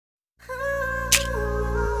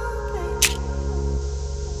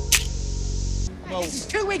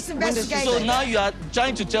now. 2 weeks investigating. So now you are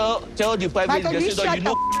trying to tell the private Michael, you investigator you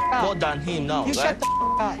know up. more than him now, You right? shut the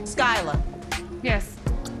up. Skylar. Yes.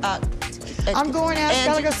 I'm going out.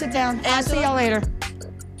 Gotta go sit down. I'll see y'all later.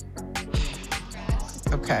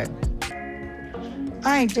 Okay.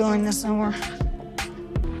 I ain't doing this no more.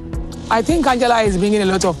 I think Angela is bringing a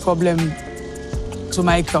lot of problem to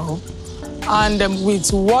Micheal. And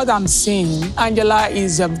with what I'm seeing, Angela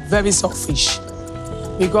is very selfish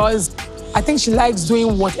because I think she likes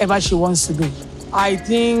doing whatever she wants to do. I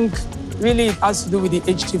think really it has to do with the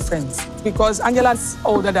age difference because Angela's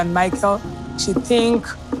older than Micheal. She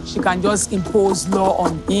thinks she can just impose law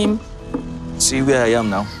on him. See where I am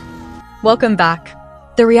now. Welcome back.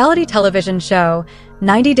 The reality television show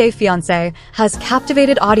 90 Day Fiancé has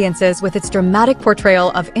captivated audiences with its dramatic portrayal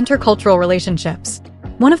of intercultural relationships.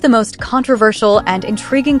 One of the most controversial and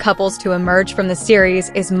intriguing couples to emerge from the series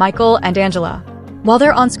is Micheal and Angela. While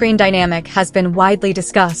their on-screen dynamic has been widely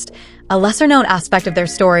discussed, a lesser-known aspect of their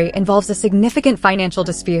story involves a significant financial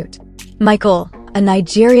dispute. Micheal, a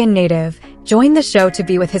Nigerian native, joined the show to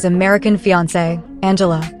be with his American fiancée,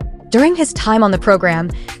 Angela. During his time on the program,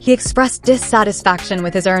 he expressed dissatisfaction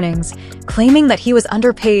with his earnings, claiming that he was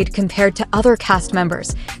underpaid compared to other cast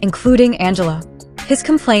members, including Angela. His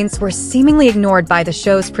complaints were seemingly ignored by the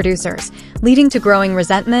show's producers, leading to growing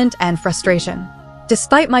resentment and frustration.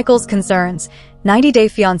 Despite Micheal's concerns, 90 Day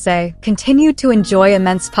Fiancé continued to enjoy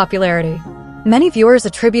immense popularity. Many viewers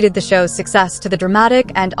attributed the show's success to the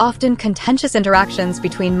dramatic and often contentious interactions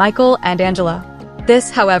between Micheal and Angela.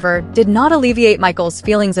 This, however, did not alleviate Micheal's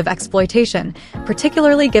feelings of exploitation,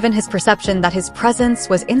 particularly given his perception that his presence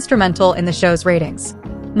was instrumental in the show's ratings.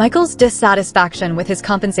 Micheal's dissatisfaction with his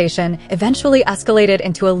compensation eventually escalated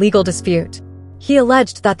into a legal dispute. He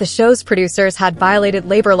alleged that the show's producers had violated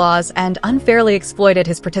labor laws and unfairly exploited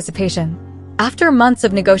his participation. After months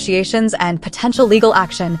of negotiations and potential legal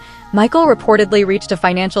action, Micheal reportedly reached a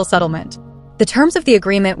financial settlement. The terms of the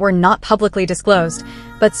agreement were not publicly disclosed,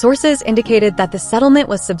 but sources indicated that the settlement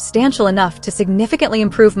was substantial enough to significantly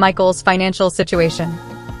improve Micheal's financial situation.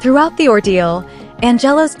 Throughout the ordeal,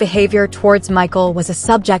 Angela's behavior towards Micheal was a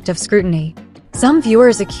subject of scrutiny. Some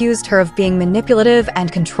viewers accused her of being manipulative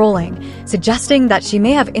and controlling, suggesting that she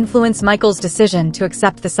may have influenced Micheal's decision to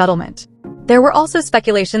accept the settlement. There were also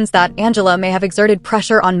speculations that Angela may have exerted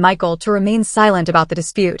pressure on Micheal to remain silent about the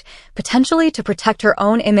dispute, potentially to protect her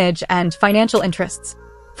own image and financial interests.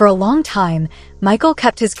 For a long time, Micheal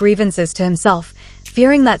kept his grievances to himself,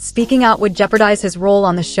 fearing that speaking out would jeopardize his role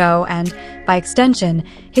on the show and, by extension,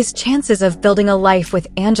 his chances of building a life with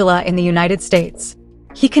Angela in the United States.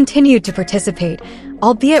 He continued to participate,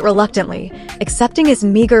 albeit reluctantly, accepting his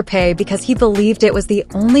meager pay because he believed it was the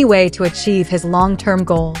only way to achieve his long-term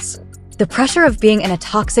goals. The pressure of being in a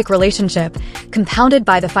toxic relationship, compounded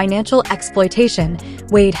by the financial exploitation,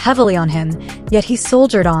 weighed heavily on him, yet he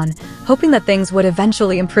soldiered on, hoping that things would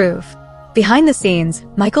eventually improve. Behind the scenes,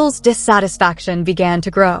 Micheal's dissatisfaction began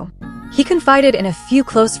to grow. He confided in a few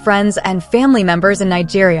close friends and family members in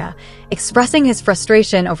Nigeria, expressing his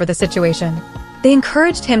frustration over the situation. They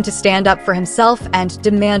encouraged him to stand up for himself and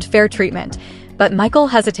demand fair treatment, but Micheal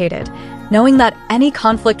hesitated, knowing that any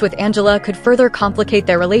conflict with Angela could further complicate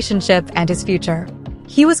their relationship and his future.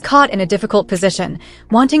 He was caught in a difficult position,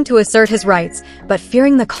 wanting to assert his rights, but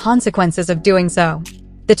fearing the consequences of doing so.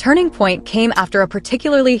 The turning point came after a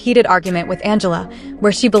particularly heated argument with Angela,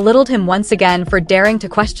 where she belittled him once again for daring to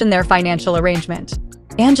question their financial arrangement.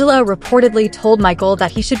 Angela reportedly told Micheal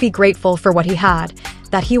that he should be grateful for what he had,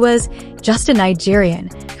 that he was just a Nigerian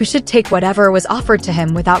who should take whatever was offered to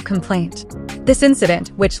him without complaint. This incident,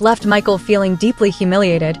 which left Micheal feeling deeply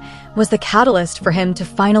humiliated, was the catalyst for him to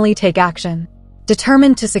finally take action.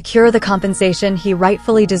 Determined to secure the compensation he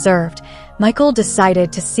rightfully deserved, Micheal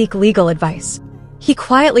decided to seek legal advice. He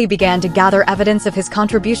quietly began to gather evidence of his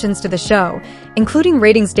contributions to the show, including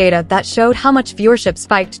ratings data that showed how much viewership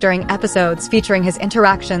spiked during episodes featuring his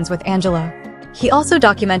interactions with Angela. He also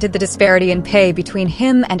documented the disparity in pay between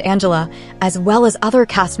him and Angela, as well as other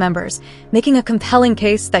cast members, making a compelling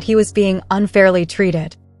case that he was being unfairly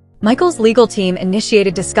treated. Micheal's legal team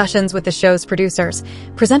initiated discussions with the show's producers,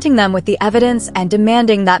 presenting them with the evidence and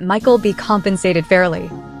demanding that Micheal be compensated fairly.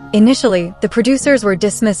 Initially, the producers were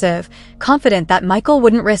dismissive, confident that Micheal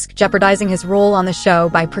wouldn't risk jeopardizing his role on the show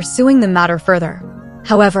by pursuing the matter further.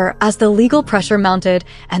 However, as the legal pressure mounted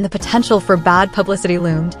and the potential for bad publicity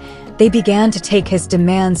loomed, they began to take his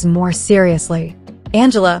demands more seriously.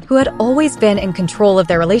 Angela, who had always been in control of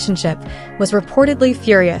their relationship, was reportedly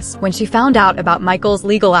furious when she found out about Micheal's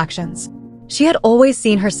legal actions. She had always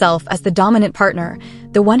seen herself as the dominant partner,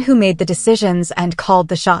 the one who made the decisions and called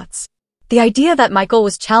the shots. The idea that Micheal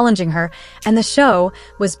was challenging her and the show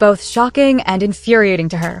was both shocking and infuriating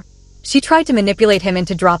to her. She tried to manipulate him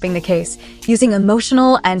into dropping the case, using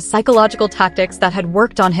emotional and psychological tactics that had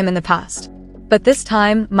worked on him in the past. But this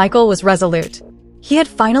time, Micheal was resolute. He had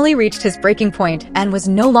finally reached his breaking point and was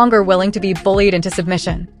no longer willing to be bullied into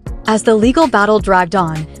submission. As the legal battle dragged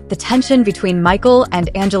on, the tension between Micheal and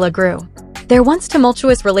Angela grew. Their once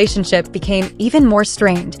tumultuous relationship became even more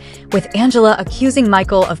strained, with Angela accusing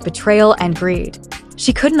Micheal of betrayal and greed.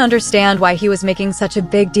 She couldn't understand why he was making such a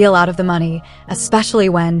big deal out of the money, especially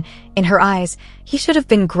when, in her eyes, he should have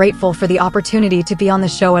been grateful for the opportunity to be on the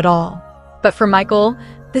show at all. But for Micheal,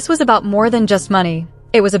 this was about more than just money.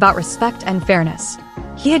 It was about respect and fairness.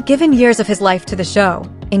 He had given years of his life to the show,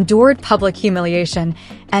 endured public humiliation,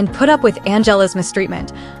 and put up with Angela's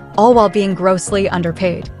mistreatment, all while being grossly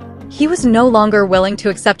underpaid. He was no longer willing to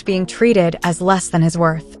accept being treated as less than his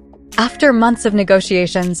worth. After months of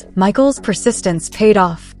negotiations, Micheal's persistence paid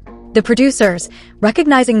off. The producers,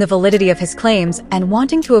 recognizing the validity of his claims and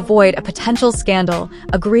wanting to avoid a potential scandal,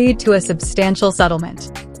 agreed to a substantial settlement.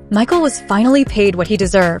 Micheal was finally paid what he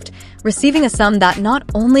deserved, receiving a sum that not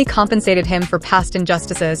only compensated him for past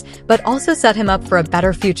injustices, but also set him up for a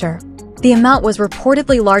better future. The amount was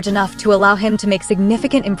reportedly large enough to allow him to make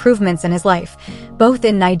significant improvements in his life, both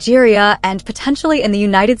in Nigeria and potentially in the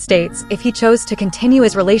United States if he chose to continue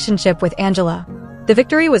his relationship with Angela. The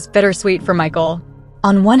victory was bittersweet for Micheal.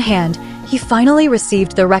 On one hand, he finally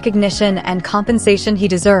received the recognition and compensation he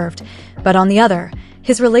deserved, but on the other,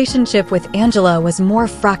 his relationship with Angela was more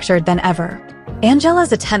fractured than ever.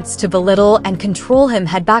 Angela's attempts to belittle and control him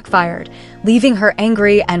had backfired, leaving her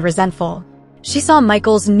angry and resentful. She saw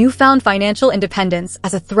Micheal's newfound financial independence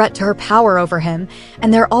as a threat to her power over him,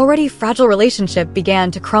 and their already fragile relationship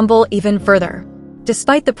began to crumble even further.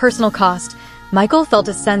 Despite the personal cost, Micheal felt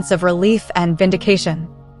a sense of relief and vindication.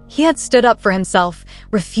 He had stood up for himself,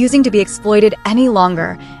 refusing to be exploited any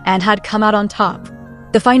longer, and had come out on top.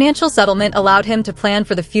 The financial settlement allowed him to plan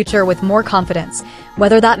for the future with more confidence,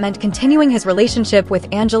 whether that meant continuing his relationship with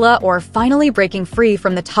Angela or finally breaking free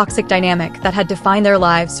from the toxic dynamic that had defined their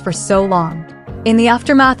lives for so long. In the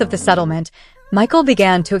aftermath of the settlement, Micheal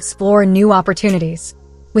began to explore new opportunities.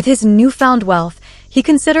 With his newfound wealth, he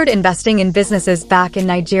considered investing in businesses back in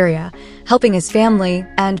Nigeria, helping his family,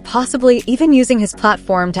 and possibly even using his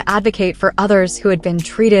platform to advocate for others who had been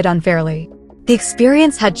treated unfairly. The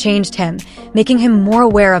experience had changed him, making him more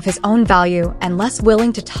aware of his own value and less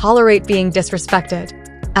willing to tolerate being disrespected.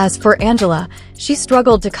 As for Angela, she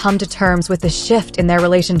struggled to come to terms with the shift in their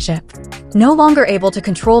relationship. No longer able to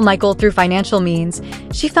control Micheal through financial means,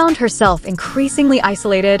 she found herself increasingly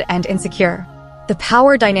isolated and insecure. The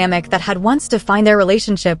power dynamic that had once defined their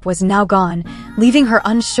relationship was now gone, leaving her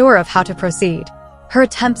unsure of how to proceed. Her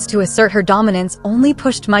attempts to assert her dominance only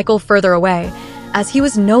pushed Micheal further away, as he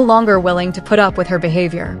was no longer willing to put up with her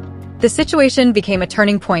behavior. The situation became a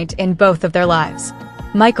turning point in both of their lives.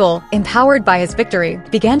 Micheal, empowered by his victory,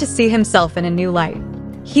 began to see himself in a new light.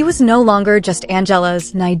 He was no longer just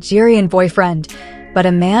Angela's Nigerian boyfriend, but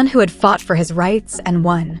a man who had fought for his rights and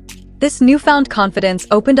won. This newfound confidence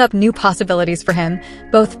opened up new possibilities for him,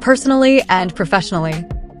 both personally and professionally.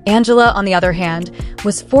 Angela, on the other hand,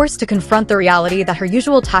 was forced to confront the reality that her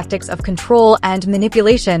usual tactics of control and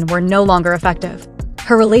manipulation were no longer effective.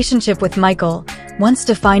 Her relationship with Micheal, once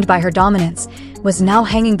defined by her dominance, was now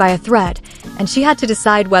hanging by a thread, and she had to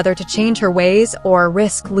decide whether to change her ways or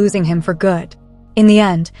risk losing him for good. In the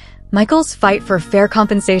end, Michael's fight for fair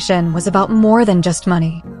compensation was about more than just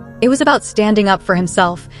money. It was about standing up for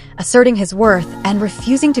himself, asserting his worth, and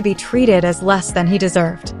refusing to be treated as less than he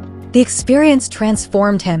deserved. The experience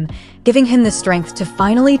transformed him, giving him the strength to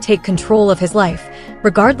finally take control of his life,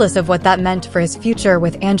 regardless of what that meant for his future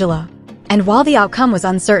with Angela. And while the outcome was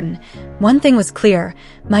uncertain, one thing was clear: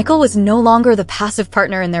 Micheal was no longer the passive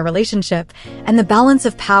partner in their relationship, and the balance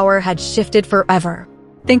of power had shifted forever.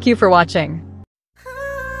 Thank you for watching.